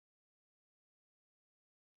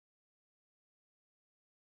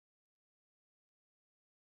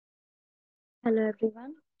Hello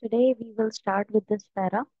everyone. Today we will start with this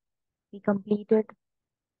para. We completed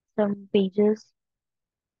some pages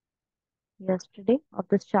yesterday of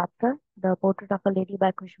this chapter, The Portrait of a Lady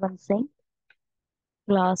by Khushwant Singh,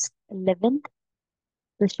 class 11th.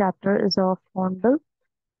 This chapter is of Hornbill.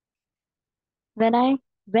 When I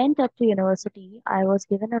went up to university, I was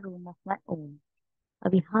given a room of my own.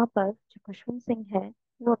 अब यहाँ पर जो खुशवंत सिंह है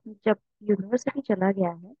वो अपनी जब university चला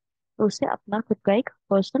गया है तो उसे अपना खुद का एक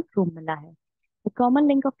पर्सनल रूम मिला है. The common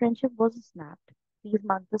link of friendship was snapped. Please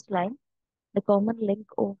mark this line. The common link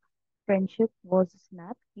of friendship was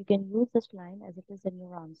snapped. You can use this line as it is in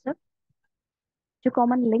your answer. जो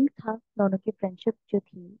common link था दोनों की friendship जो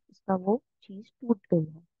थी उसका वो चीज टूट गई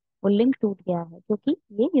है. वो लिंक टूट गया है क्योंकि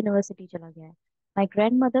ये यूनिवर्सिटी चला गया है. My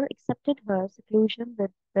grand mother accepted her seclusion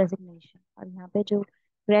with resignation. और यहाँ पे जो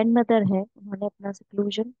ग्रैंड मदर है उन्होंने अपना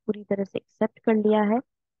सिक्लूजन पूरी तरह से एक्सेप्ट कर लिया है.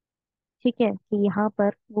 ठीक है कि यहाँ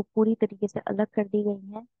पर वो पूरी तरीके से अलग कर दी गई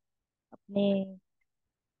हैं अपने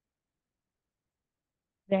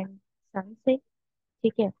ग्रैंड सन से.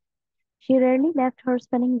 ठीक है. She rarely left her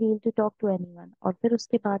spinning wheel to talk to anyone. और फिर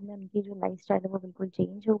उसके बाद में उनकी जो लाइफस्टाइल है वो बिल्कुल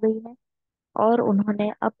चेंज हो गई है और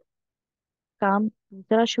उन्होंने अब काम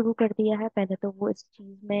दूसरा शुरू कर दिया है. पहले तो वो इस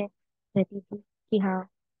चीज में रहती थी कि हाँ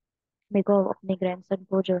मेरे को अपने ग्रैंडसन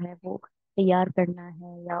को जो है वो तैयार करना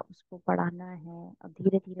है या उसको पढ़ाना है. अब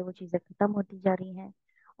धीरे धीरे वो चीजें खत्म होती जा रही हैं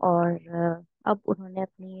और अब उन्होंने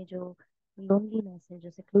अपनी ये जो लोनलीनेस है जो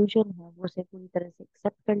सिक्लूजन है वो उसे पूरी तरह से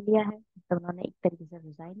एक्सेप्ट कर लिया है. तो उन्होंने एक तरीके से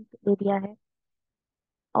रिजाइन दे दिया है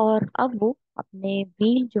और अब वो अपने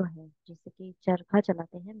व्हील जो है जिससे कि चरखा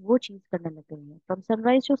चलाते हैं वो चीज करने लग गई है. From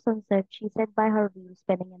sunrise to sunset she said bye her wheel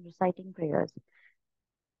spinning and reciting prayers.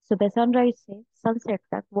 सुबह सनराइज से सनसेट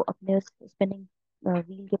तक वो अपने उस स्पिनिंग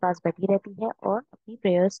व्हील के पास बैठी रहती है और अपनी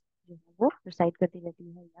प्रेयर्स जो है वो रिसाइट करती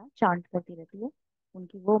रहती है या चांट करती रहती है.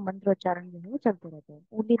 उनकी वो मंत्र उच्चारण जो है वो चलते रहते हैं.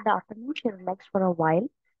 Only in the afternoon she relax for a while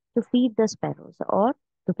to feed the sparrows. और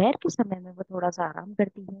दोपहर के समय में वो थोड़ा सा आराम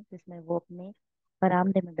करती है जिसमें वो अपने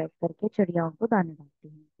बरामदे में बैठ करके चिड़ियाओं को दाने डालती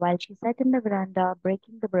है. While she sat in the veranda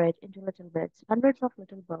breaking the bread into little bits, hundreds of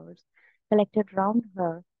little birds collected round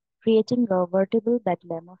her creating a veritable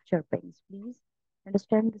bedlam of chirpings. Please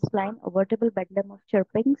understand this line, a veritable bedlam of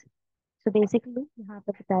chirpings. So basically यहाँ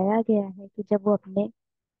पे बताया गया है कि जब वो अपने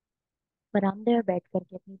बरामदे में बैठ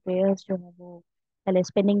करके अपनी प्रेयर्स जो है वो पहले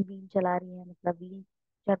स्पिनिंग व्हील चला रही है मतलब व्हील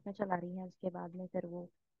चरखा चला रही है उसके बाद में फिर वो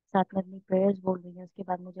साथ में अपनी प्रेयर्स बोल रही है. उसके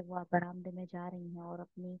बाद में जब वो आप बरामदे में जा रही हैं और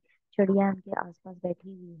अपनी चिड़िया उनके आसपास बैठी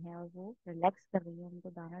हुई है और वो रिलैक्स कर रही है उनको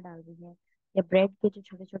दाना डाल रही है या ब्रेड के जो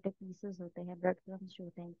छोटे छोटे पीसेस होते हैं ब्रेड क्रम्स जो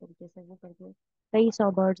होते हैं एक तरीके से वो करके कई सौ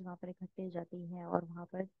बर्ड्स वहां पर इकट्ठे हो जाती हैं और वहां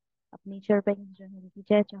पर अपनी चirping जो है उनकी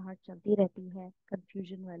चहचहाट चलती रहती है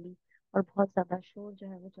कंफ्यूजन वाली और बहुत ज्यादा शोर जो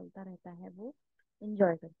है वो चलता रहता है. वो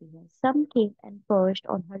इंजॉय करती है. सम came and पर्च्ड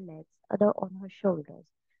on her legs other on her shoulders.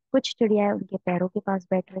 कुछ चिड़ियाएं उनके पैरों के पास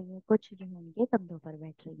बैठ रही हैं कुछ जो है उनके कंधों पर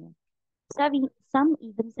बैठ रही हैं. सम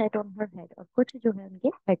even set on her head. और कुछ जो है उनके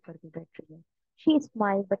हेड पर भी बैठ रही है. She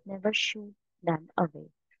smile but never shoe them away.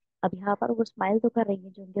 अब यहाँ पर वो स्माइल तो कर रही है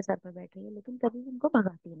जो उनके सर पर बैठ रही है लेकिन कभी भी उनको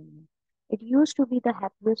भगाती नहीं है. It use to be the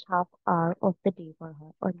happiest half hour of the day for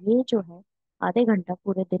her. और ये जो है आधे घंटा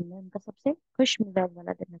पूरे दिन में उनका सबसे खुश मिजाज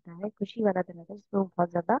वाला दिन होता है खुशी वाला दिन होता है जिसमें वो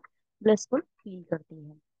बहुत ज्यादा ब्लिसफुल फील करती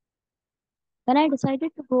है. When I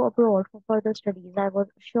decided to go abroad for further studies, I was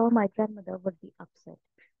sure my grandmother would be upset.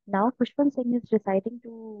 Now, Pushpan Singh is deciding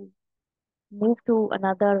to move to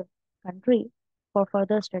another country for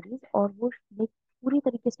further studies और वो पूरी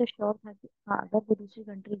तरीके से sure था कि हाँ अगर वो दूसरी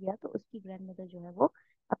कंट्री गया तो उसकी ग्रैंड मदर जो है वो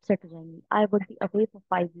अपसेट हो जाएंगी. I would be away for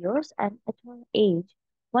 5 years and at her as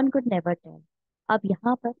one could never tell. अब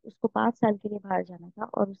यहाँ पर उसको 5 साल के लिए बाहर जाना था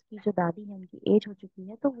और उसकी जो दादी है उनकी एज हो चुकी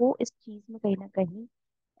है तो वो इस चीज में कहीं ना कहीं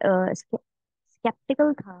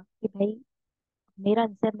स्केप्टिकल था कि भाई मेरा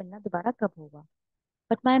इनसे मिलना दोबारा कब होगा.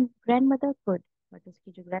 But my grand mother could. But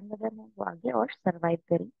उसकी जो ग्रैंड मदर है वो आगे और सरवाइव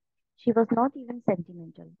करी. She was not even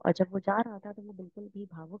sentimental. और जब वो जा रहा था तो वो बिल्कुल भी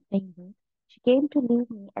भावुक नहीं हुई. She came to leave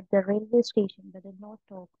me at the railway station but did not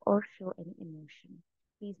talk और show any emotion.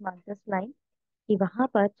 Please mark this line कि वहां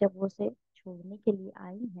पर जब वो उसे छोड़ने के लिए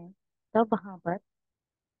आई है तब वहां पर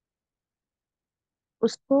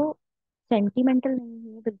उसको सेंटिमेंटल नहीं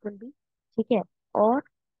हुई बिल्कुल भी. ठीक है. और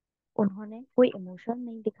उन्होंने कोई इमोशन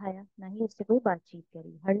नहीं दिखाया ना ही उससे कोई बातचीत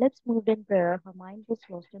करी. हर lips moved in prayer her mind was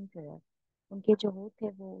lost in prayer. उनके जो होठ थे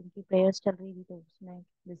वो उनकी प्रेयर्स चल रही थी तो उसमें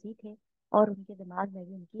बिजी थे और उनके दिमाग में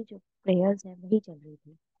भी उनकी जो प्रेयर्स हैं वही चल रही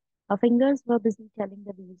थी. Her fingers were busy telling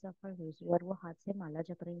the beads of her rosary और वो हाथ से माला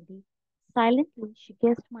जप रही थी. Silently she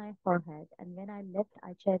kissed my forehead and when I left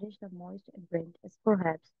I cherished the moist imprint as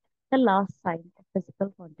perhaps the last sign of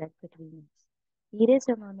physical contact between us. धीरे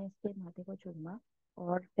से उन्होंने इसके माथे को चूमा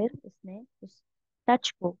और फिर इसने उस टच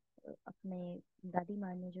को अपने दादी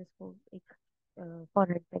माँ ने जो उसको एक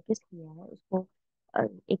फॉरहेड पे किस किया है उसको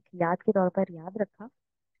एक याद के तौर पर याद रखा।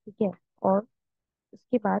 ठीक है। और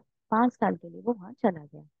उसके बाद 5 साल के लिए वो वहां चला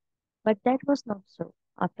गया। But that was not so.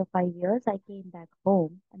 After 5 years I came back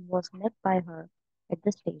home and was met by her at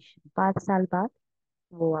the station. 5 साल बाद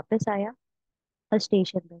वो वापस आया और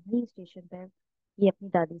स्टेशन पर ही स्टेशन पर ये अपनी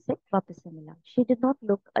दादी से वापस से मिला। She did not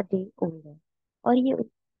look a day older. और ये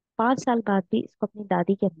 5 साल बाद भी इसको अपनी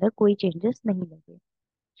दादी के अंदर कोई चेंजेस नहीं लगे।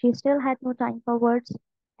 She still had no time for words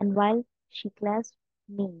and while she clasped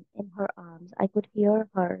me in her arms I could hear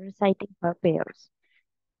her reciting her prayers।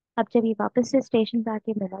 अब जब ये वापस से स्टेशन पे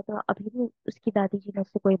आके मिला तो अभी भी उसकी दादी जी ने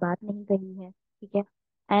उससे कोई बात नहीं कही है। ठीक है।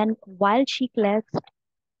 And while she clasped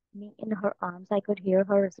me in her arms I could hear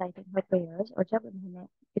her reciting her prayers। और जब उन्होंने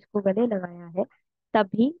इसको गले लगाया है तब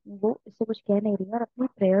भी वो इससे कुछ कह नहीं रही है और अपनी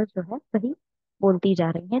प्रेयर्स जो है वही बोलती जा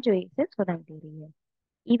रही हैं जो इसे सुनाई दे रही है।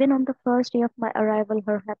 Even on the first day of my arrival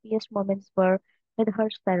her happiest moments were with her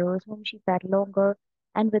sparrows whom she fed longer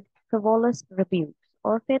and with frivolous rebukes।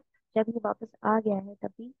 और फिर जब ये वापस आ गया है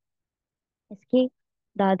तब भी इसके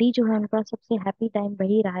दादी जो है उनका सबसे हैप्पी टाइम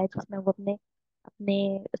वही रहा है जिसमें वो अपने अपने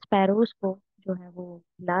स्पैरोज को जो है वो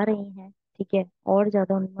ला रही हैं। ठीक है। और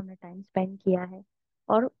ज्यादा उन्होंने टाइम स्पेंड किया है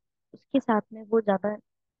और उसके साथ में वो ज्यादा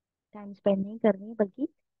टाइम स्पेंड नहीं कर रही है बल्कि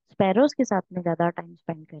स्पैरोज के साथ में ज्यादा टाइम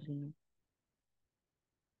स्पेंड कर रही हैं।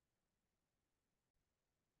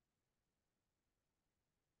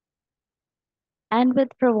 एंड विद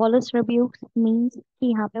फ्रिवोलस रिब्यूक्स मींस कि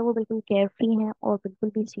यहाँ पे वो बिल्कुल केयर फ्री हैं और बिल्कुल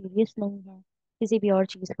भी सीरियस नहीं है किसी भी और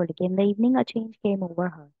चीज को लेके। In the evening a change came over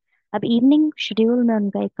हर। अब इवनिंग शेड्यूल में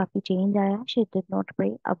उनका एक काफी चेंज आया। She did not pray.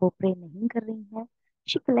 अब वो प्रे नहीं कर रही है।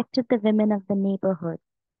 She collected the women of the neighbourhood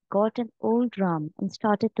got an old drum and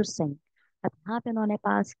started to sing. अब यहाँ पे उन्होंने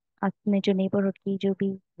पास अपने जो नेबरहुड की जो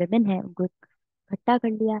भी women है उनको इकट्ठा कर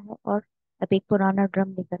लिया है और अब एक पुराना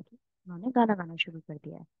ड्रम लेकर के उन्होंने गाना गाना शुरू कर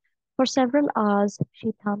दिया है। For several hours,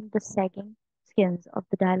 she thumbed the sagging skins of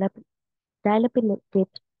the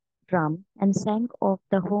dilapidated drum and sang of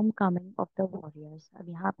the homecoming of the warriors। अब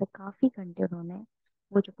यहाँ पे काफी घंटे उन्होंने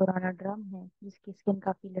वो जो पुराना ड्रम है जिसकी स्किन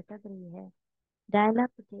काफी लटक रही है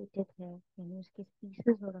डायलापिडेटेड है यानी उसके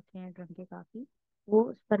पीसेस हो रखे हैं ड्रम के काफी वो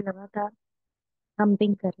उस पर लगातार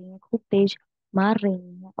हम्पिंग कर रही हैं खूब तेज मार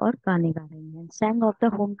रही हैं और गाने गा रही हैं। सैंग of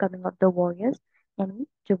the home coming of the warriors यानी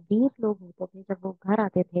जो वीर लोग होते थे जब वो घर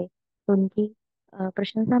आते थे तो उनकी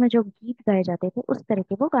प्रशंसा में जो गीत गाए जाते थे उस तरह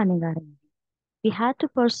के वो गाने गा रही हैं। We had to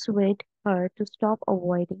persuade her to stop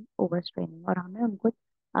avoiding over straining. और हमें उनको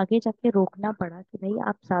आगे जाके रोकना पड़ा कि भाई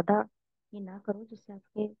आप ज्यादा ये ना करो जिससे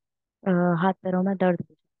आपके हाथ पैरों में दर्द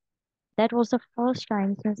हो। That was the first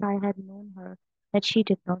time since I had known her that she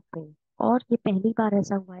did not pray। और ये पहली बार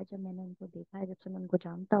ऐसा हुआ है जब मैंने उनको देखा है जब से मैं उनको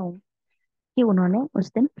जानता हूँ कि उन्होंने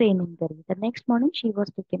उस दिन प्रे नहीं करी। The next morning she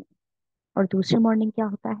was taken. और दूसरी मॉर्निंग क्या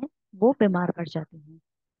होता है वो बीमार पड़ जाती हैं।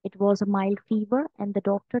 It was a mild fever and the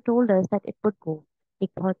doctor told us that it would go.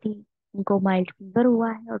 एक बहुत ही उनको माइल्ड फीवर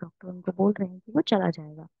हुआ है और डॉक्टर उनको बोल रहे हैं कि वो चला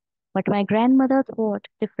जाएगा। But my grand mother thought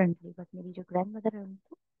differently. But मेरी जो ग्रैंड मदर है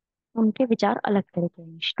उनके विचार अलग तरह के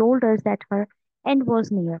हैं। She told us that her end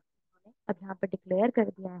was near। अब यहाँ पर डिक्लेयर कर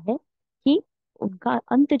दिया है कि उनका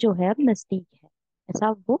अंत जो है अब नजदीक है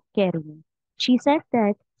ऐसा वो कह रही है। She said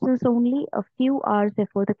that since only a few hours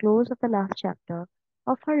before the close of the last chapter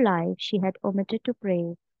of her life she had omitted to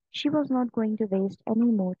pray, she was not going to waste any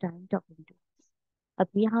more time talking to us। अब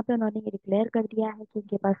यहाँ पे उन्होंने ये declare कर दिया है कि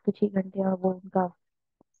उनके पास कुछ ही घंटे और वो उनका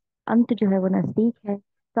अंत जो है वो नजदीक है।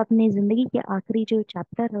 तो अपनी जिंदगी के आखिरी जो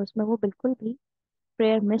चैप्टर है उसमें वो बिल्कुल भी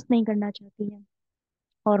प्रेयर मिस नहीं करना चाहती है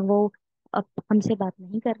और वो अब हमसे बात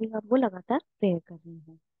नहीं कर रही और वो लगातार प्रेयर कर रही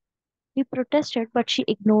है। We protested but she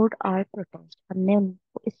ignored our protest. हमने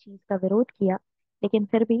उनको इस चीज का विरोध किया लेकिन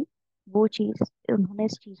फिर भी वो चीज उन्होंने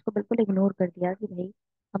इस चीज को बिल्कुल इग्नोर कर दिया कि भाई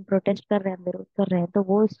हम प्रोटेस्ट कर रहे हैं विरोध कर रहे हैं तो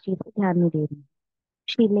वो इस चीज पे ध्यान नहीं दे रही।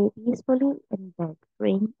 She lay peacefully in bed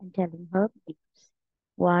praying and telling her beads।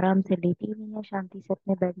 वो आराम से लेटी हुई है शांति से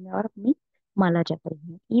अपने बेड में और अपनी माला जप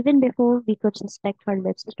रही है। Even before we could suspect her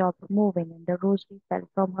lips stopped moving and the rosary fell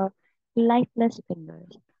from her lifeless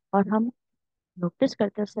fingers। और हम नोटिस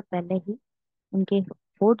करते उससे पहले ही उनके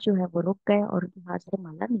होठ जो है वो रुक गए और उनके हाथ से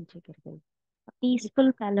माला नीचे गिर गई। A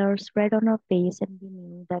peaceful pallor spread on her face and we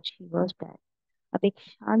knew that she was dead। अब एक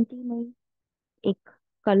शांतिमयी एक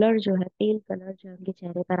कलर जो है पेल कलर जो है उनके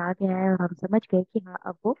चेहरे पर आ गया है और हम समझ गए कि हाँ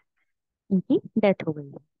अब वो उनकी डेथ हो गई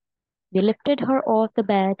है। We lifted her off the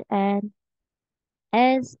bed and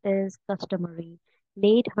as is customary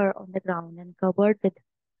laid her on the ground and covered with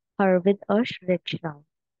her with a red shroud।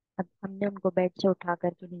 अब हमने उनको बेड से उठा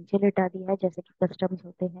करके नीचे लिटा दिया है, जैसे कि कस्टम्स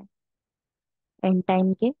होते हैं एंड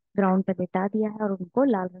टाइम के। ग्राउंड पे लिटा दिया है और उनको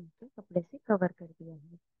लाल रंग के कपड़े से कवर कर दिया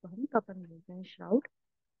है, तो हम कफन बोलते हैं, shroud.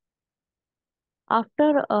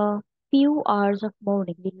 After a few hours of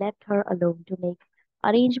mourning, we left her alone to make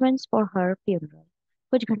arrangements for her funeral.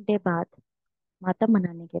 कुछ घंटे बाद, मातम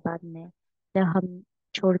मनाने के बाद में, जब हम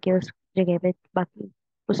छोड़ के उस जगह पे, बाकी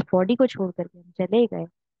उस बॉडी को छोड़ करके हम चले गए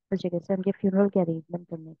उस जगह से उनके फ्यूनरल के अरेंजमेंट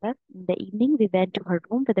करने पर, in the evening we went to her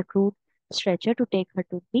room with a crude stretcher to take her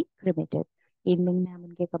to be cremated. Evening में हम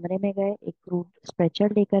उनके कमरे में गए एक क्रूड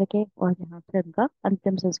स्ट्रेचर लेकर के, और जहाँ से उनका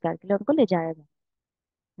अंतिम संस्कार के लिए उनको ले जाया गया।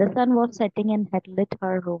 The sun was setting and had lit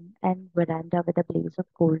her room and veranda with a blaze of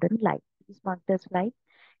golden light. Please mark this slide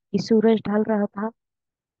कि सूरज ढल रहा था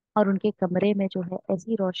और उनके कमरे में जो है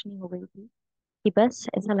ऐसी रोशनी हो गई थी कि बस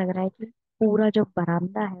ऐसा लग रहा है कि पूरा जो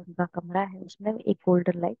बरामदा है, उनका कमरा है, उसमें एक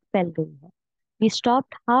गोल्डन लाइट फैल गई है। We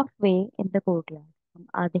stopped half way in the courtyard. हम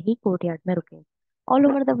आधे ही कोर्टयार्ड में रुके। All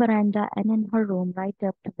over the veranda and in her room, right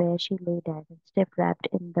up to where she lay dead and stiff wrapped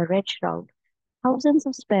in the red shroud, thousands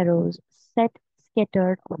of sparrows sat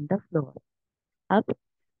scattered on the floor. अब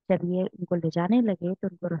जब ये उनको ले जाने लगे तो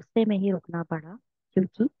उनको रास्ते में ही रुकना पड़ा,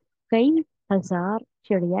 क्योंकि कई हजार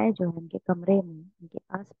चिड़ियाएं जो है उनके कमरे में उनके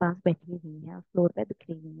आसपास बैठी हुई हैं और फ्लोर पे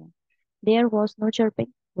बिखरी हुई हैं। देयर वॉज नो चर्पिंग,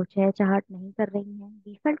 वो चहचहाट नहीं कर रही हैं।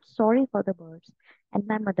 We felt sorry for the birds and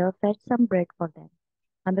my mother fate some bread for them.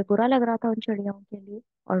 हमें बुरा लग रहा था उन चिड़ियाओं के लिए,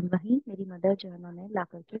 और वहीं मेरी मदर जो है उन्होंने ला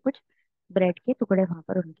करके कुछ ब्रेड के टुकड़े वहां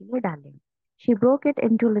पर उनके लिए डाले। She broke it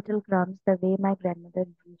into little crumbs the way my grandmother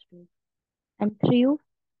used to and through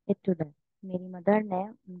it to them. मेरी मदर ने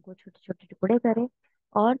उनको छोटे छोटे टुकड़े करे,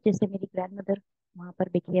 और जैसे मेरी ग्रैंड मदर वहां पर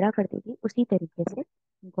बिखेरा करती थी उसी तरीके से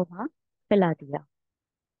उनको वहां फैला दिया।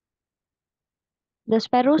 The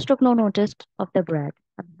sparrows took no notice of the bread.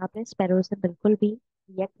 अब यहाँ पे स्पैरोज ने बिल्कुल भी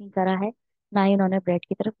रिएक्ट नहीं करा है, ना ही उन्होंने ब्रेड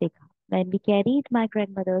की तरफ देखा। When we carried my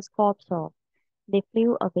grandmother's corpse off, they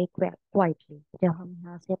flew away quietly. जब हम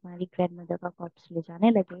यहाँ से हमारी ग्रैंडमदर का कॉर्प्स ले जाने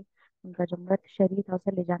लगे, उनका जो मृत शरीर था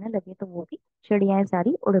उसे ले जाने लगे, तो वो भी चिड़ियाएं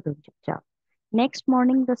सारी उड़ गई चुपचाप। Next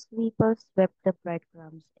morning the sweeper swept the bread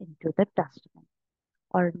crumbs into the dustbin.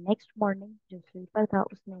 और नेक्स्ट मॉर्निंग जो स्वीपर था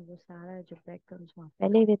उसने वो सारा जो ब्रेड क्रम्स वहाँ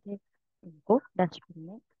फैले हुए थे उनको डस्टबिन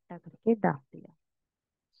में इकट्ठा करके डाल दिया।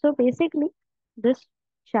 So basically this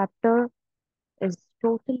chapter is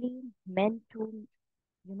totally meant to,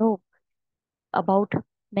 you know, about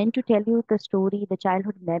meant to tell you the story, the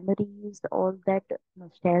childhood memories, all that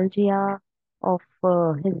nostalgia of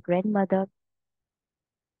his grandmother.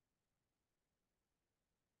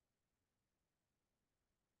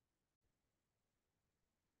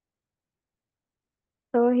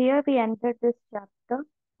 So here we entered this chapter.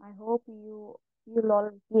 I hope you'll all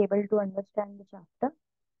be able to understand the chapter.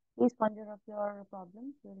 Please conjure up your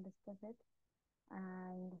problems. We'll discuss it,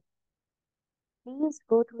 and please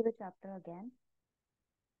go through the chapter again.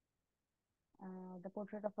 The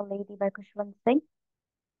Portrait of a Lady by Kushwant Singh,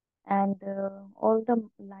 and all the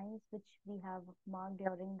lines which we have marked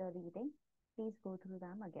during the reading. Please go through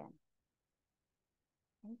them again.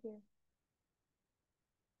 Thank you.